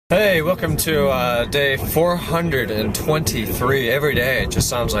Hey, welcome to day 423. Every day it just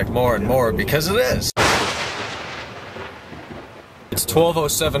sounds like more and more because it is. It's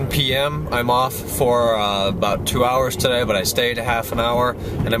 12:07 p.m. I'm off for about 2 hours today, but I stayed a half an hour,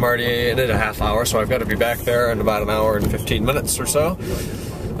 and I'm already in it a half hour, so I've got to be back there in about an hour and 15 minutes or so.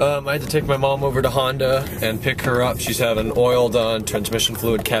 I had to take my mom over to Honda and pick her up. She's having oil done, transmission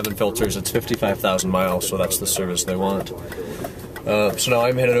fluid, cabin filters. It's 55,000 miles, so that's the service they want. So now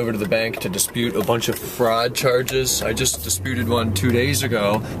I'm headed over to the bank to dispute a bunch of fraud charges. I just disputed one 2 days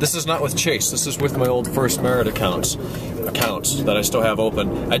ago. This is not with Chase, this is with my old First Merit accounts that I still have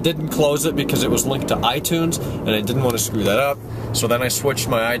open. I didn't close it because it was linked to iTunes and I didn't want to screw that up. So then I switched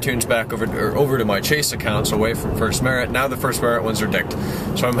my iTunes back over to my Chase accounts away from First Merit. Now the First Merit ones are dicked.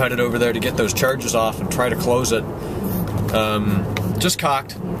 So I'm headed over there to get those charges off and try to close it. Just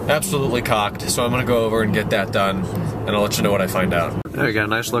cocked. Absolutely cocked. So I'm going to go over and get that done, and I'll let you know what I find out. There you got a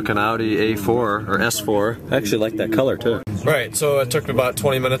nice looking Audi A4 or S4. I actually like that color too. Right, so it took about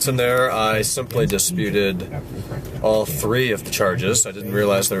 20 minutes in there. I simply disputed all 3 of the charges. I didn't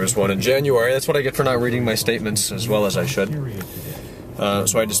realize there was one in January. That's what I get for not reading my statements as well as I should.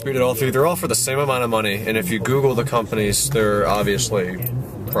 So I disputed all 3. They're all for the same amount of money, and if you Google the companies, they're obviously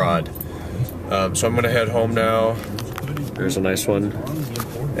fraud. So I'm going to head home now. There's a nice one.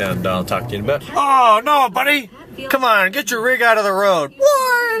 And I'll talk to you in a bit. Oh, no, buddy! Come on, get your rig out of the road.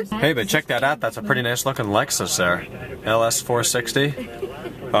 What? Hey, but check that out. That's a pretty nice looking Lexus there. LS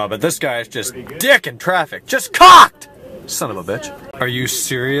 460. But this guy is just dicking traffic. Just cocked! Son of a bitch. Are you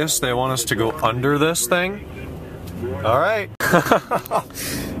serious? They want us to go under this thing? Alright.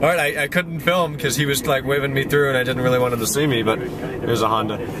 Alright, I couldn't film because he was like waving me through and I didn't really want him to see me, but here's a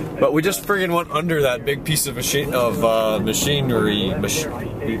Honda. But we just friggin' went under that big piece of machinery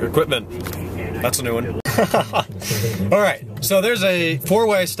equipment. That's a new one. Alright, so there's a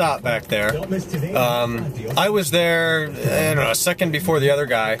 4-way stop back there. I was there, I don't know, a second before the other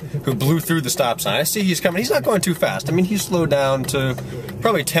guy who blew through the stop sign. I see he's coming. He's not going too fast. I mean, he slowed down to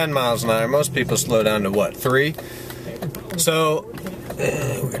probably 10 miles an hour. Most people slow down to what, 3? So,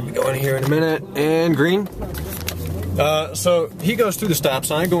 we're going to be going here in a minute, and green. So he goes through the stop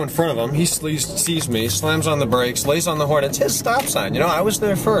sign, I go in front of him, he sees me, slams on the brakes, lays on the horn. It's his stop sign, you know, I was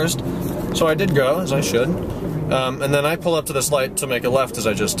there first, so I did go, as I should. And then I pull up to this light to make a left, as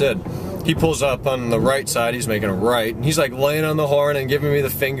I just did. He pulls up on the right side, he's making a right, and he's like laying on the horn and giving me the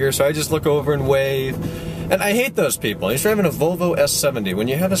finger, so I just look over and wave. And I hate those people. He's driving a Volvo S70. When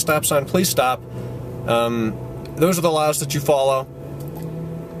you have a stop sign, please stop. Those are the laws that you follow.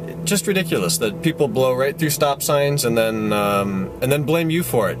 Just ridiculous that people blow right through stop signs and then blame you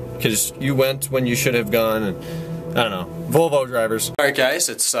for it because you went when you should have gone. And I don't know, Volvo drivers. All right, guys,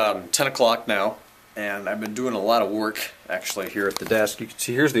 it's 10 o'clock now, and I've been doing a lot of work actually here at the desk. You can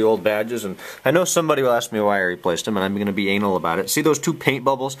see here's the old badges, and I know somebody will ask me why I replaced them, and I'm going to be anal about it. See those 2 paint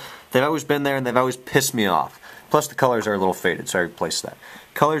bubbles? They've always been there, and they've always pissed me off. Plus the colors are a little faded, so I replaced that.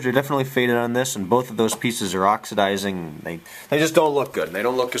 Colors are definitely faded on this, and both of those pieces are oxidizing. They just don't look good. They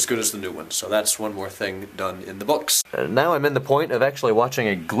don't look as good as the new ones, so that's one more thing done in the books. Now I'm in the point of actually watching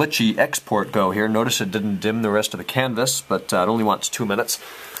a glitchy export go here. Notice it didn't dim the rest of the canvas, but it only wants 2 minutes.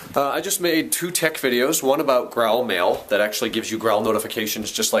 I just made 2 tech videos, one about Growl Mail, that actually gives you Growl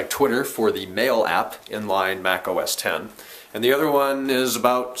notifications just like Twitter for the Mail app inline Mac OS X. And the other one is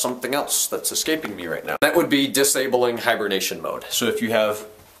about something else that's escaping me right now. That would be disabling hibernation mode. So if you have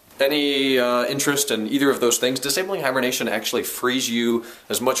any interest in either of those things, disabling hibernation actually frees you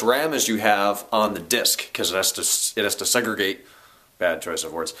as much RAM as you have on the disk, because it has to segregate, bad choice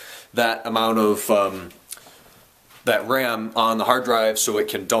of words, that amount of that RAM on the hard drive so it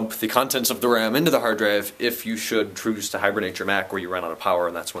can dump the contents of the RAM into the hard drive if you should choose to hibernate your Mac where you run out of power,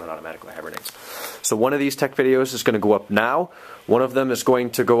 and that's when it automatically hibernates. So one of these tech videos is going to go up now. One of them is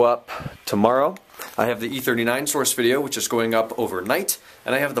going to go up tomorrow. I have the E39 source video, which is going up overnight,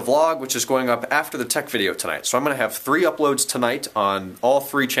 and I have the vlog, which is going up after the tech video tonight. So I'm going to have 3 uploads tonight on all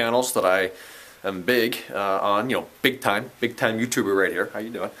 3 channels that I am big on, you know, big time YouTuber right here. How you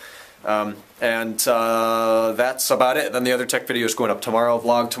doing? That's about it. Then the other tech video is going up tomorrow,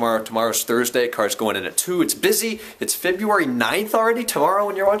 vlog tomorrow. Tomorrow's Thursday, car's going in at 2. It's busy. It's February 9th already tomorrow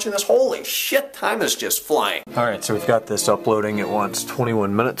when you're watching this. Holy shit, time is just flying. Alright, so we've got this uploading. It wants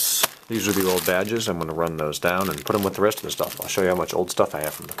 21 minutes. These are the old badges. I'm going to run those down and put them with the rest of the stuff. I'll show you how much old stuff I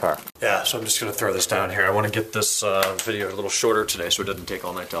have from the car. Yeah, so I'm just going to throw this down here. I want to get this video a little shorter today so it doesn't take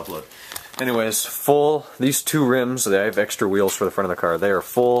all night to upload. Anyways, these 2 rims, I have extra wheels for the front of the car. They are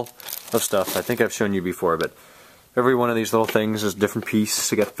full of stuff. I think I've shown you before, but every one of these little things is a different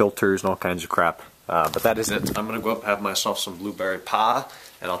piece. You got filters and all kinds of crap. But that is it. I'm going to go up and have myself some blueberry pie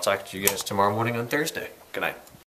and I'll talk to you guys tomorrow morning on Thursday. Good night.